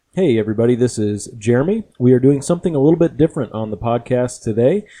Hey, everybody, this is Jeremy. We are doing something a little bit different on the podcast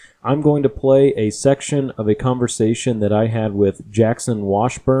today. I'm going to play a section of a conversation that I had with Jackson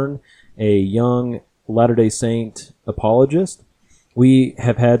Washburn, a young Latter-day Saint apologist. We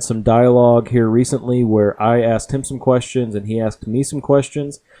have had some dialogue here recently where I asked him some questions and he asked me some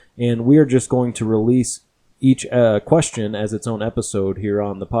questions, and we are just going to release each question as its own episode here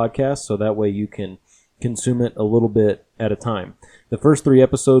on the podcast, so that way you can consume it a little bit at a time. The first 3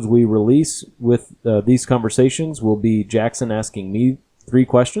 episodes we release with these conversations will be Jackson asking me 3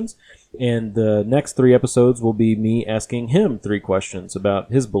 questions, and the next 3 episodes will be me asking him 3 questions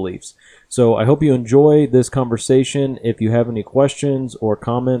about his beliefs. So I hope you enjoy this conversation. If you have any questions or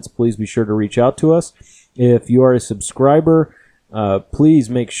comments, please be sure to reach out to us. If you are a subscriber, please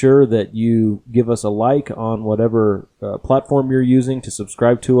make sure that you give us a like on whatever platform you're using to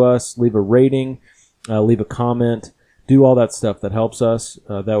subscribe to us. Leave a rating, leave a comment. Do all that stuff that helps us.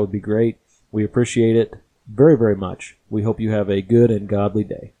 That would be great. We appreciate it very, very much. We hope you have a good and godly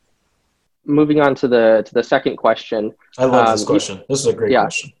day. Moving on to the second question. I love this question. This is a great yeah,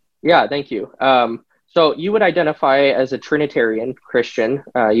 question. Yeah, thank you. So you would identify as a Trinitarian Christian.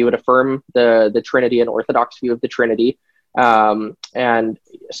 You would affirm the Trinity and Orthodox view of the Trinity, and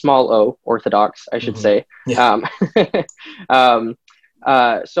small o Orthodox, I should say. Yeah.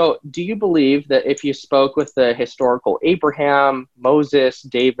 So do you believe that if you spoke with the historical Abraham, Moses,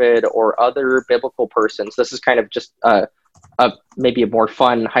 David, or other biblical persons, this is kind of just maybe a more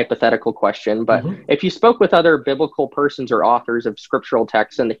fun hypothetical question, but if you spoke with other biblical persons or authors of scriptural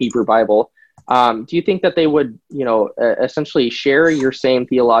texts in the Hebrew Bible, do you think that they would, essentially share your same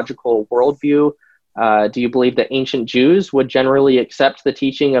theological worldview? Do you believe that ancient Jews would generally accept the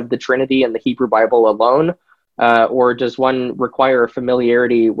teaching of the Trinity in the Hebrew Bible alone? Or does one require a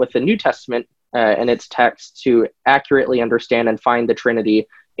familiarity with the New Testament and its text to accurately understand and find the Trinity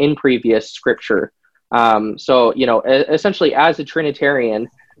in previous scripture? So, essentially, as a Trinitarian,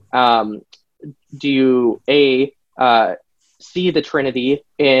 do you see the Trinity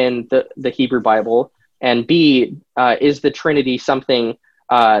in the Hebrew Bible, and B, is the Trinity something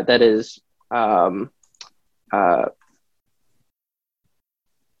that is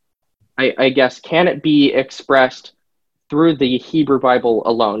I guess, can it be expressed through the Hebrew Bible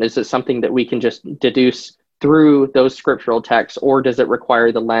alone? Is it something that we can just deduce through those scriptural texts, or does it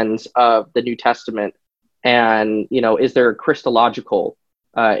require the lens of the New Testament? And, is there a Christological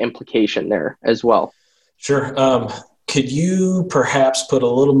implication there as well? Sure. Could you perhaps put a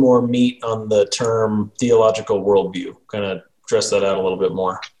little more meat on the term theological worldview? Kind of dress that out a little bit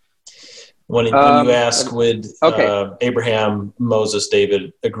more. When you ask, would Abraham, Moses,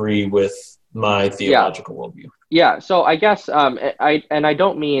 David agree with my theological worldview? Yeah, so I guess I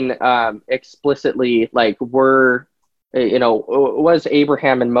don't mean explicitly like was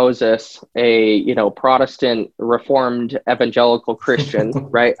Abraham and Moses a Protestant Reformed evangelical Christian,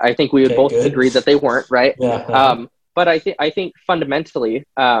 right? I think we would both agree that they weren't, right? Yeah. But I think fundamentally,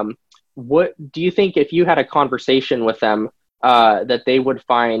 what do you think if you had a conversation with them that they would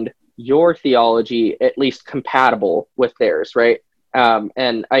find your theology at least compatible with theirs, right?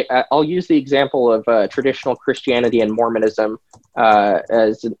 And I'll use the example of traditional Christianity and Mormonism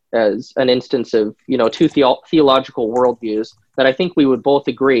as an instance of 2 theological worldviews that I think we would both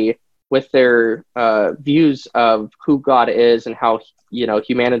agree with their views of who God is and how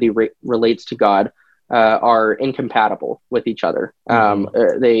humanity relates to God are incompatible with each other.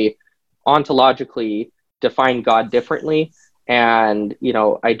 They ontologically define God differently. And,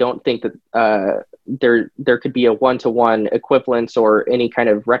 I don't think that there could be a one-to-one equivalence or any kind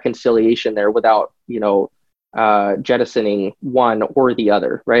of reconciliation there without, jettisoning one or the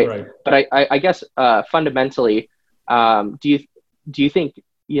other, right? But I guess fundamentally, do you think,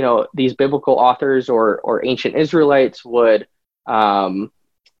 these biblical authors or ancient Israelites would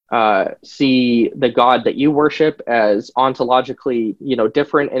see the God that you worship as ontologically,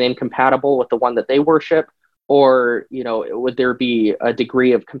 different and incompatible with the one that they worship? Or, would there be a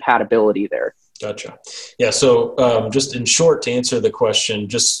degree of compatibility there? Gotcha. Yeah. So just in short, to answer the question,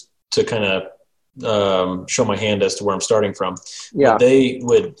 just to kind of show my hand as to where I'm starting from. Yeah.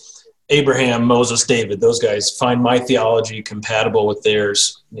 Would Abraham, Moses, David, those guys find my theology compatible with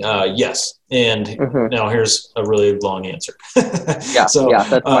theirs? Yes. And now here's a really long answer. That's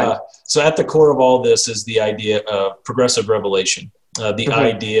fine. So at the core of all this is the idea of progressive revelation, the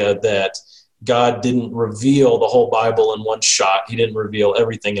idea that God didn't reveal the whole Bible in one shot. He didn't reveal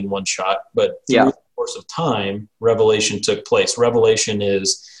everything in one shot, but through the course of time, revelation took place. Revelation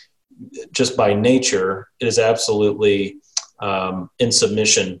is just by nature, it is absolutely in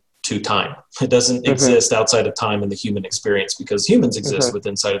submission to time. It doesn't exist outside of time in the human experience because humans exist with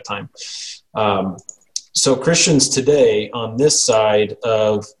inside of time. So Christians today on this side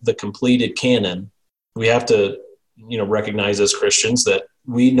of the completed canon, we have to, recognize as Christians that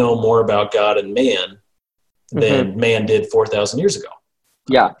we know more about God and man than man did 4,000 years ago.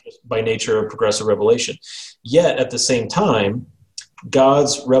 Yeah. By nature of progressive revelation. Yet at the same time,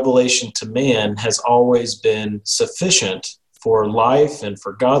 God's revelation to man has always been sufficient for life and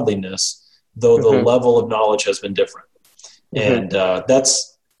for godliness, though the level of knowledge has been different. And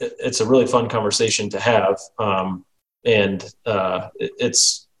it's a really fun conversation to have.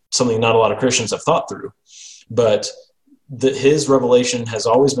 It's something not a lot of Christians have thought through. But his revelation has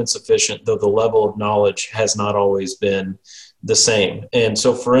always been sufficient, though the level of knowledge has not always been the same. And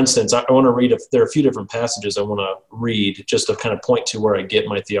so, for instance, I want to read, there are a few different passages I want to read just to kind of point to where I get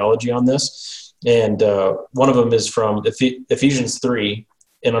my theology on this. And one of them is from Ephesians 3,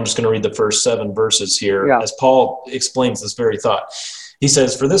 and I'm just going to read the first 7 verses here as Paul explains this very thought. He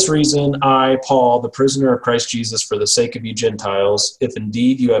says, "For this reason, I, Paul, the prisoner of Christ Jesus, for the sake of you Gentiles, if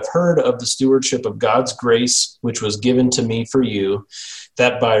indeed you have heard of the stewardship of God's grace, which was given to me for you,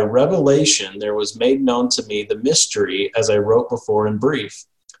 that by revelation there was made known to me the mystery, as I wrote before in brief.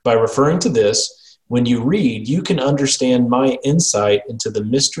 By referring to this, when you read, you can understand my insight into the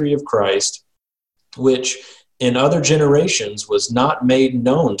mystery of Christ, which in other generations was not made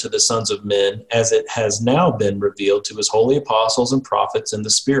known to the sons of men, as it has now been revealed to his holy apostles and prophets in the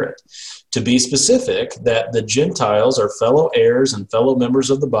Spirit. To be specific, that the Gentiles are fellow heirs and fellow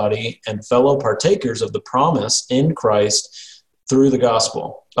members of the body and fellow partakers of the promise in Christ through the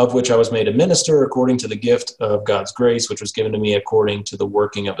gospel, of which I was made a minister according to the gift of God's grace, which was given to me according to the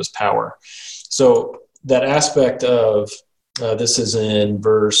working of his power." So that aspect of, this is in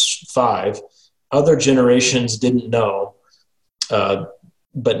verse 5, other generations didn't know,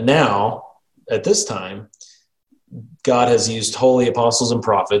 but now, at this time, God has used holy apostles and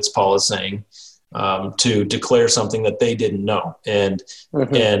prophets, Paul is saying, to declare something that they didn't know. And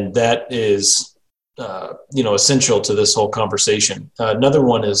that is, essential to this whole conversation. Another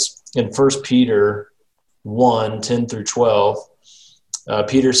one is in 1 Peter 1, 10 through 12.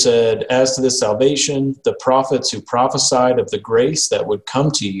 Peter said, "As to this salvation, the prophets who prophesied of the grace that would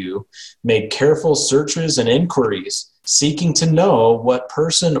come to you made careful searches and inquiries, seeking to know what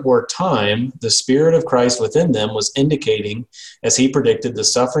person or time the Spirit of Christ within them was indicating as he predicted the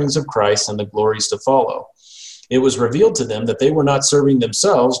sufferings of Christ and the glories to follow. It was revealed to them that they were not serving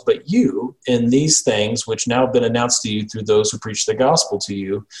themselves, but you in these things which now have been announced to you through those who preach the gospel to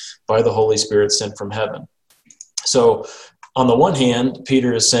you by the Holy Spirit sent from heaven." So, on the one hand,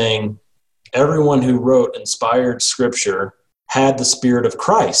 Peter is saying everyone who wrote inspired scripture had the Spirit of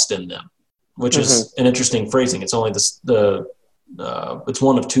Christ in them, which is an interesting phrasing. It's only it's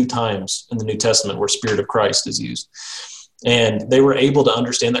one of 2 times in the New Testament where Spirit of Christ is used. And they were able to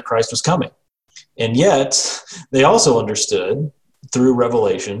understand that Christ was coming. And yet, they also understood through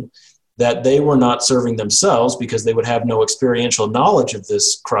revelation that they were not serving themselves because they would have no experiential knowledge of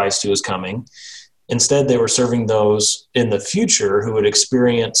this Christ who is coming. Instead, they were serving those in the future who would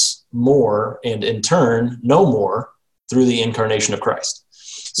experience more and in turn know more through the incarnation of Christ.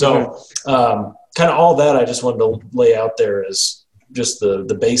 So kind of all that I just wanted to lay out there as just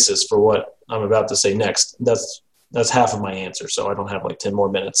the basis for what I'm about to say next. That's half of my answer, so I don't have like 10 more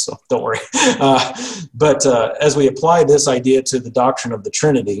minutes, so don't worry. But as we apply this idea to the doctrine of the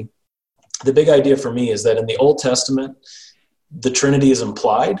Trinity, the big idea for me is that in the Old Testament, the Trinity is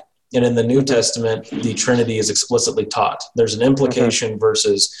implied, and in the New Testament, the Trinity is explicitly taught. There's an implication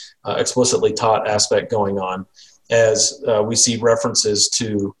versus explicitly taught aspect going on, as we see references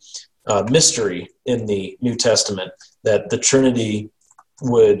to mystery in the New Testament, that the Trinity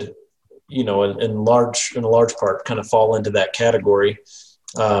would, in a large part, kind of fall into that category.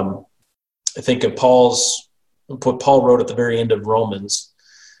 I think of what Paul wrote at the very end of Romans.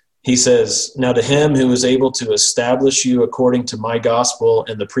 He says, "Now to him who is able to establish you according to my gospel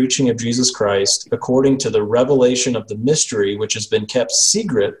and the preaching of Jesus Christ, according to the revelation of the mystery which has been kept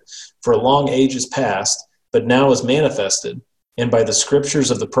secret for long ages past, but now is manifested, and by the scriptures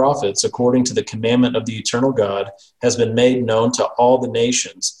of the prophets, according to the commandment of the eternal God, has been made known to all the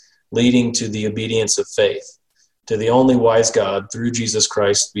nations, leading to the obedience of faith. To the only wise God, through Jesus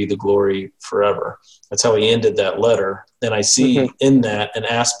Christ, be the glory forever." That's how he ended that letter. And I see in that an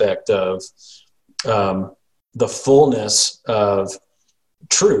aspect of the fullness of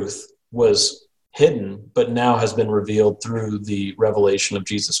truth was hidden, but now has been revealed through the revelation of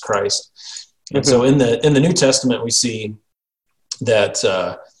Jesus Christ. And so in the New Testament, we see that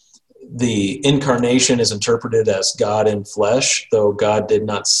the incarnation is interpreted as God in flesh, though God did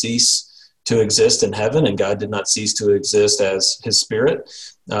not cease to exist in heaven and God did not cease to exist as his spirit,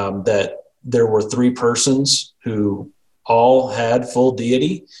 that there were three persons who all had full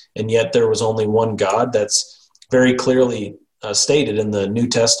deity, and yet there was only one God. That's very clearly stated in the New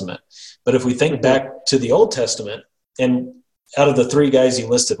Testament. But if we think back to the Old Testament, and out of the three guys you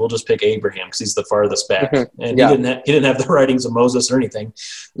listed, we'll just pick Abraham because he's the farthest back, and he didn't have the writings of Moses or anything.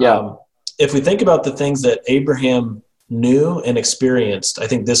 If we think about the things that Abraham knew and experienced, I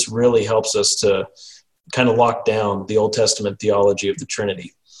think this really helps us to kind of lock down the Old Testament theology of the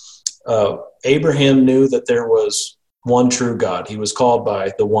Trinity. Abraham knew that there was one true God. He was called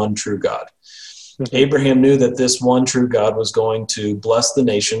by the one true God. Abraham knew that this one true God was going to bless the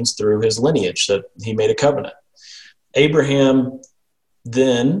nations through his lineage, that he made a covenant. Abraham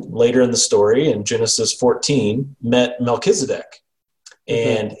then, later in the story, in Genesis 14, met Melchizedek,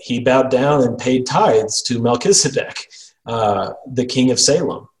 and he bowed down and paid tithes to Melchizedek, the king of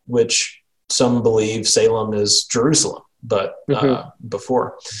Salem, which some believe Salem is Jerusalem, but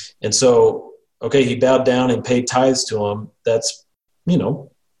before. And so, okay, he bowed down and paid tithes to him. That's,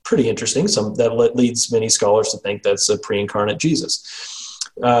 pretty interesting. That leads many scholars to think that's a pre-incarnate Jesus.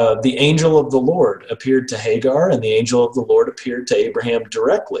 The angel of the Lord appeared to Hagar, and the angel of the Lord appeared to Abraham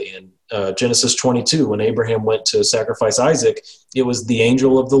directly. In Genesis 22, when Abraham went to sacrifice Isaac, it was the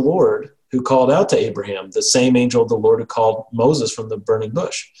angel of the Lord who called out to Abraham, the same angel of the Lord who called Moses from the burning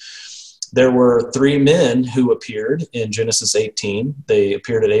bush. There were three men who appeared in Genesis 18. They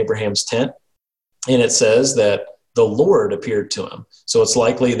appeared at Abraham's tent, and it says that the Lord appeared to him. So it's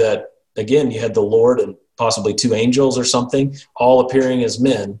likely that, again, you had the Lord and possibly two angels or something, all appearing as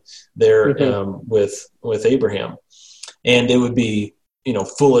men there with Abraham. And it would be,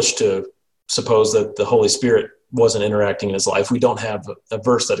 foolish to suppose that the Holy Spirit wasn't interacting in his life. We don't have a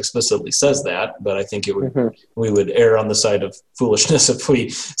verse that explicitly says that, but I think we would err on the side of foolishness if we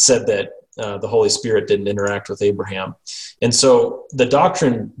said that the Holy Spirit didn't interact with Abraham. And so the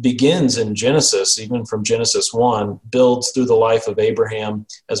doctrine begins in Genesis, even from Genesis 1, builds through the life of Abraham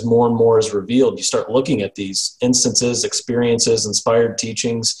as more and more is revealed. You start looking at these instances, experiences, inspired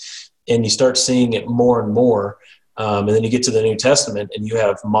teachings, and you start seeing it more and more. And then you get to the New Testament and you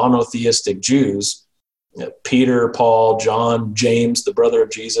have monotheistic Jews, Peter, Paul, John, James, the brother of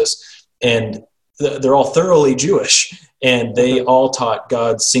Jesus, and they're all thoroughly Jewish, and they all taught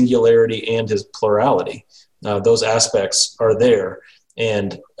God's singularity and his plurality. Those aspects are there.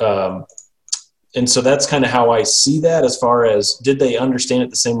 And so that's kind of how I see that, as far as, did they understand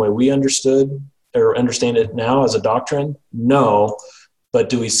it the same way we understood or understand it now as a doctrine? No. But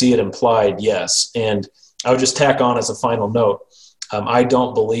do we see it implied? Yes. And I would just tack on as a final note, I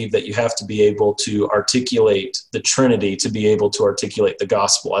don't believe that you have to be able to articulate the Trinity to be able to articulate the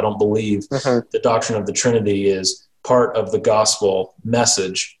gospel. I don't believe the doctrine of the Trinity is part of the gospel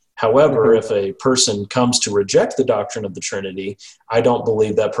message. However, if a person comes to reject the doctrine of the Trinity, I don't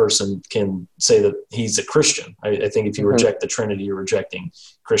believe that person can say that he's a Christian. I think if you reject the Trinity, you're rejecting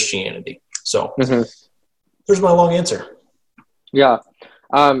Christianity. So there's my long answer. Yeah.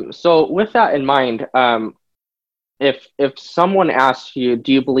 So with that in mind, if someone asks you,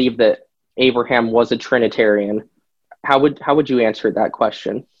 do you believe that Abraham was a Trinitarian, how would you answer that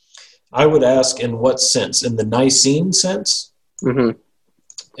question? I would ask, in what sense? In the Nicene sense?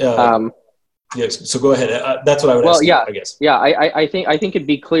 Yes. So go ahead. That's what I would ask. Yeah, I guess. Yeah, I think it'd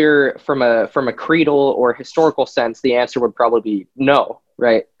be clear from a creedal or historical sense. The answer would probably be no,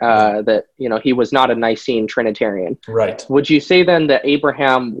 right? That he was not a Nicene Trinitarian. Right. Would you say then that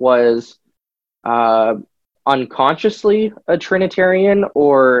Abraham was unconsciously a Trinitarian,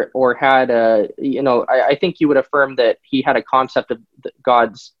 or had I think you would affirm that he had a concept of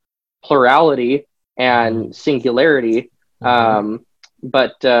God's plurality and singularity. Would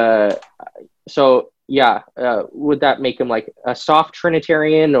that make him like a soft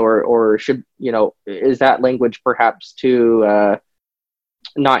Trinitarian, or should, is that language perhaps too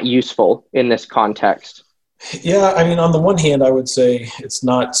not useful in this context? Yeah, I mean, on the one hand, I would say it's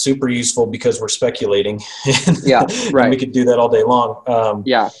not super useful because we're speculating. Yeah, right. And we could do that all day long.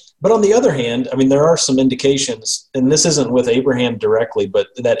 But on the other hand, I mean, there are some indications, and this isn't with Abraham directly, but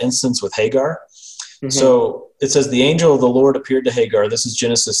that instance with Hagar. So it says, the angel of the Lord appeared to Hagar. This is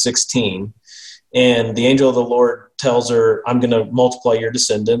Genesis 16. And the angel of the Lord tells her, I'm going to multiply your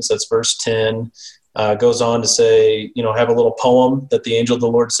descendants. That's verse 10. Goes on to say, have a little poem that the angel of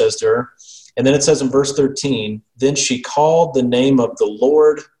the Lord says to her. And then it says in verse 13, then she called the name of the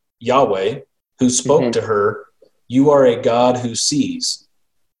Lord Yahweh, who spoke to her, you are a God who sees.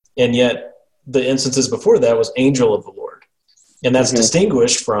 And yet the instances before that was angel of the Lord. And that's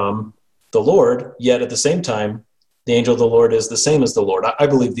distinguished from the Lord, yet at the same time, the angel of the Lord is the same as the Lord. I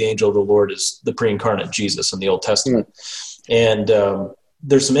believe the angel of the Lord is the pre-incarnate Jesus in the Old Testament. And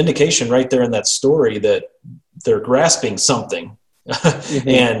there's some indication right there in that story that they're grasping something.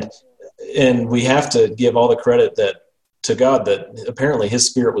 And we have to give all the credit to God that apparently his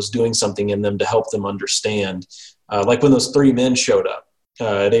spirit was doing something in them to help them understand. Like when those three men showed up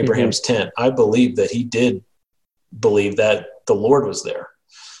at Abraham's tent, I believe that he did believe that the Lord was there.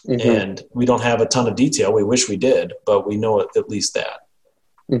 And we don't have a ton of detail. We wish we did, but we know at least that.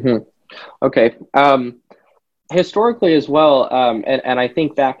 Okay. Historically as well, and I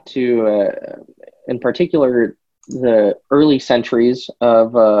think back to, in particular, the early centuries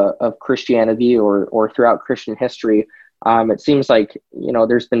of Christianity or throughout Christian history, it seems like,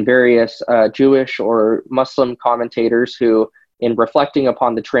 there's been various Jewish or Muslim commentators who, in reflecting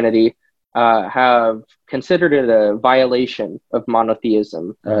upon the Trinity, have considered it a violation of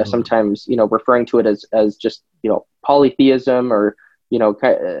monotheism, sometimes, referring to it as just, polytheism, or,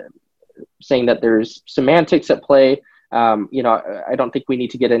 saying that there's semantics at play. I don't think we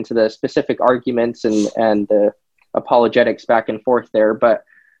need to get into the specific arguments and the apologetics back and forth there, but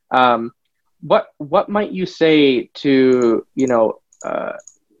what might you say to,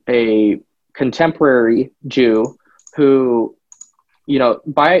 a contemporary Jew who,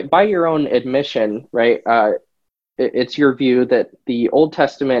 by your own admission, right, it's your view that the Old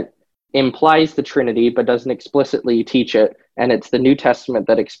Testament implies the Trinity but doesn't explicitly teach it, and it's the New Testament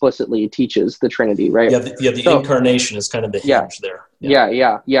that explicitly teaches the Trinity, right? The incarnation is kind of the hinge there.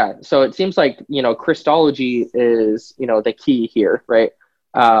 Yeah. So it seems like, Christology is, the key here, right?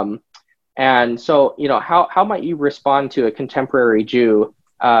 And so, how might you respond to a contemporary Jew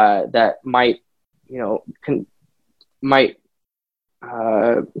that might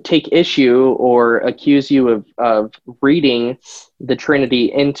take issue or accuse you of reading the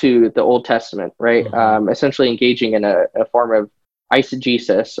Trinity into the Old Testament, right? Essentially engaging in a form of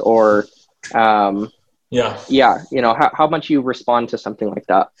eisegesis, or how much you respond to something like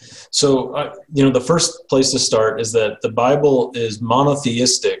that? So, the first place to start is that the Bible is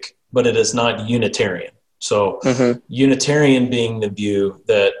monotheistic, but it is not Unitarian. So Unitarian being the view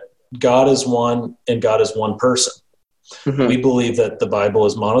that God is one and God is one person. We believe that the Bible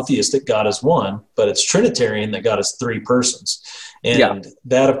is monotheistic, God is one, but it's Trinitarian, that God is three persons. And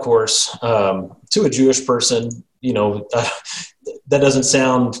that, of course, to a Jewish person, that doesn't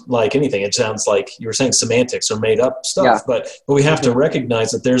sound like anything. It sounds like you were saying semantics or made up stuff, but we have to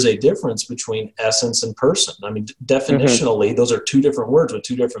recognize that there's a difference between essence and person. I mean, definitionally, those are two different words with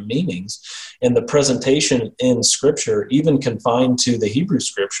two different meanings. And the presentation in Scripture, even confined to the Hebrew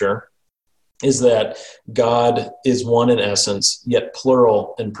Scripture, is that God is one in essence, yet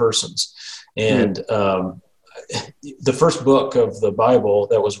plural in persons. And the first book of the Bible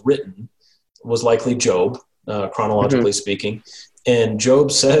that was written was likely Job, chronologically speaking. And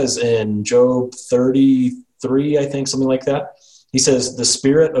Job says in Job 33, I think, something like that, he says, "The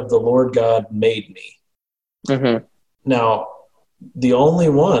Spirit of the Lord God made me." Now, the only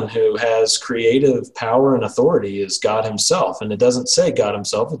one who has creative power and authority is God himself. And it doesn't say God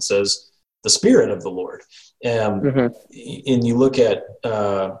himself, it says the Spirit of the Lord. And you look at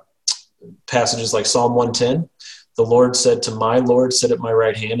passages like Psalm 110, the Lord said to my Lord, sit at my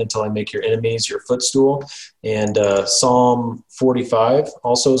right hand until I make your enemies your footstool. And Psalm 45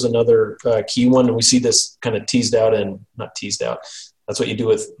 also is another key one. And we see this kind of not teased out. That's what you do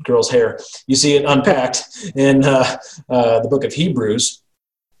with girls' hair. You see it unpacked in the book of Hebrews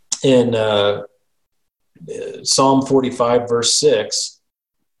in Psalm 45, verse 6.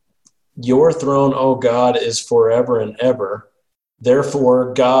 Your throne, O God, is forever and ever.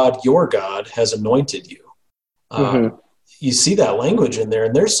 Therefore, God, your God, has anointed you. You see that language in there,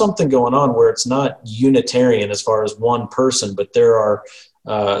 and there's something going on where it's not Unitarian as far as one person, but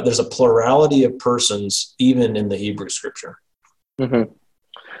there's a plurality of persons even in the Hebrew Scripture.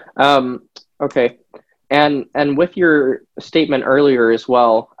 Okay. And with your statement earlier as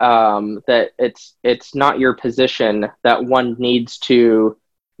well, that it's not your position that one needs to,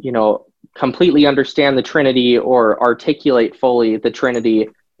 completely understand the Trinity or articulate fully the Trinity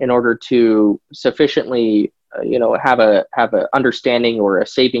in order to sufficiently, have a understanding or a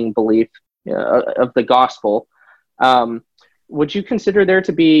saving belief of the gospel. Would you consider there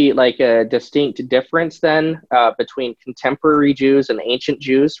to be like a distinct difference then between contemporary Jews and ancient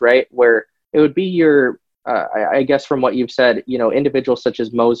Jews, right? Where it would be your, I guess from what you've said, individuals such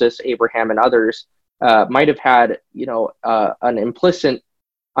as Moses, Abraham, and others might have had, an implicit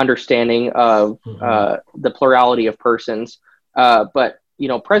understanding of the plurality of persons. But,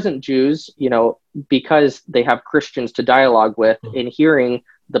 present Jews, because they have Christians to dialogue with, in hearing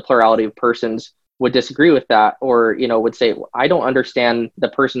the plurality of persons would disagree with that, or, would say, I don't understand the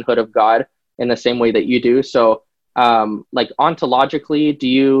personhood of God in the same way that you do. So, like ontologically, do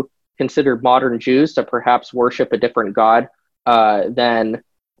you consider modern Jews to perhaps worship a different God than,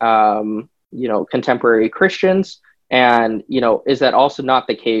 contemporary Christians? And, is that also not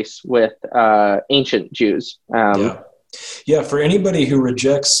the case with ancient Jews? Yeah, for anybody who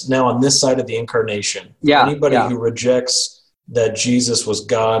rejects, now on this side of the incarnation, who rejects that Jesus was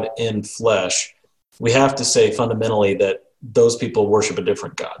God in flesh, we have to say fundamentally that those people worship a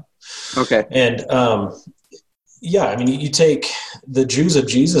different God. Okay. And you take the Jews of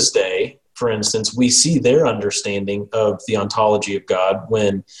Jesus' day, for instance, we see their understanding of the ontology of God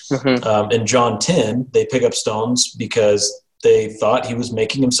when in John 10, they pick up stones because they thought he was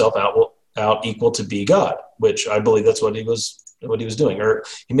making himself out equal to be God, which I believe that's what he was doing, or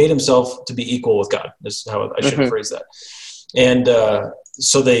he made himself to be equal with God. This is how I should phrase that. And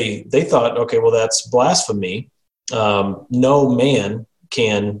so they thought, okay, well, that's blasphemy. No man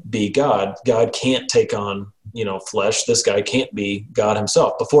can be God. God can't take on flesh. This guy can't be God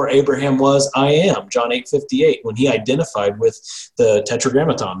himself. Before Abraham was, I am. John 8:58. When he identified with the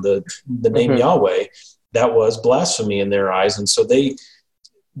Tetragrammaton, the name Yahweh, that was blasphemy in their eyes. And so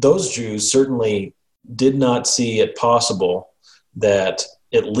those Jews certainly did not see it possible that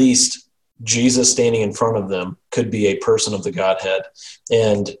at least Jesus standing in front of them could be a person of the Godhead.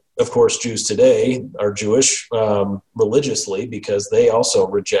 And of course, Jews today are Jewish religiously because they also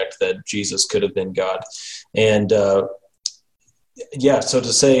reject that Jesus could have been God. And so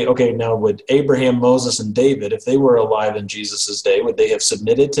to say, okay, now would Abraham, Moses, and David, if they were alive in Jesus's day, would they have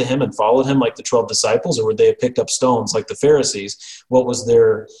submitted to him and followed him like the 12 disciples, or would they have picked up stones like the Pharisees? What was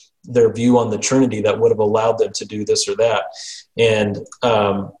their view on the Trinity that would have allowed them to do this or that? And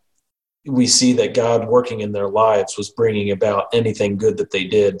we see that God working in their lives was bringing about anything good that they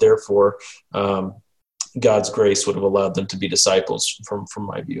did. Therefore, God's grace would have allowed them to be disciples from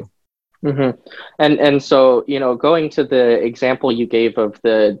my view. And so, going to the example you gave of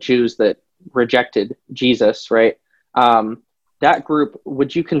the Jews that rejected Jesus, right? That group,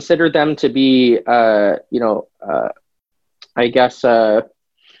 would you consider them to be, I guess,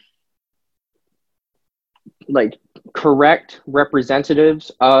 like correct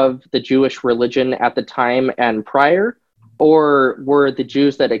representatives of the Jewish religion at the time and prior? Or were the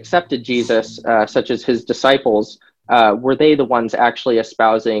Jews that accepted Jesus, such as his disciples, were they the ones actually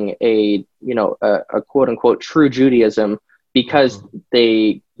espousing a quote unquote true Judaism because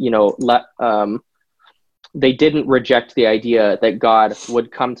they, they didn't reject the idea that God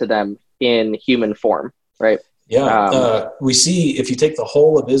would come to them in human form, right? Yeah. We see, if you take the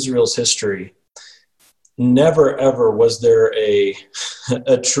whole of Israel's history, never ever was there a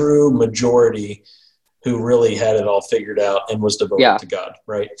true majority who really had it all figured out and was devoted to God,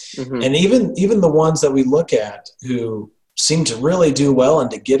 right? And even the ones that we look at who seem to really do well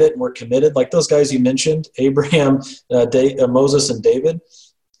and to get it and were committed, like those guys you mentioned, Abraham, Moses, and David,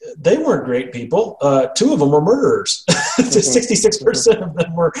 they weren't great people. 2 of them were murderers. 66% of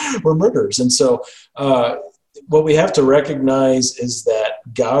them were murderers. And so what we have to recognize is that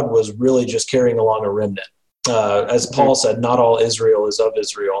God was really just carrying along a remnant. As Paul said, not all Israel is of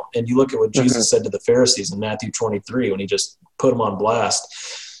Israel. And you look at what Jesus said to the Pharisees in Matthew 23, when he just put them on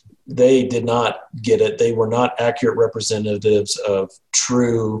blast, they did not get it. They were not accurate representatives of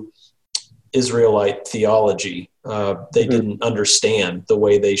true Israelite theology. They didn't understand the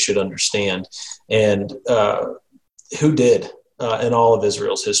way they should understand. And who did in all of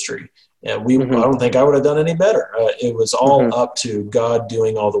Israel's history? I don't think I would have done any better. It was all up to God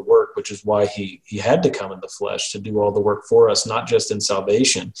doing all the work, which is why he had to come in the flesh to do all the work for us, not just in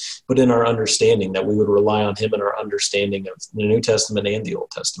salvation, but in our understanding, that we would rely on him in our understanding of the New Testament and the Old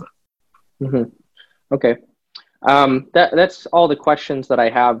Testament. Okay. That's all the questions that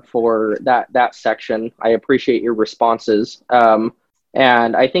I have for that section. I appreciate your responses.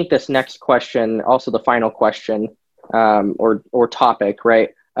 And I think this next question, also the final question, or topic,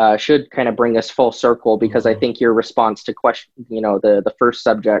 right, should kind of bring us full circle, because I think your response to question, the first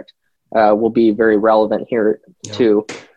subject, will be very relevant here too.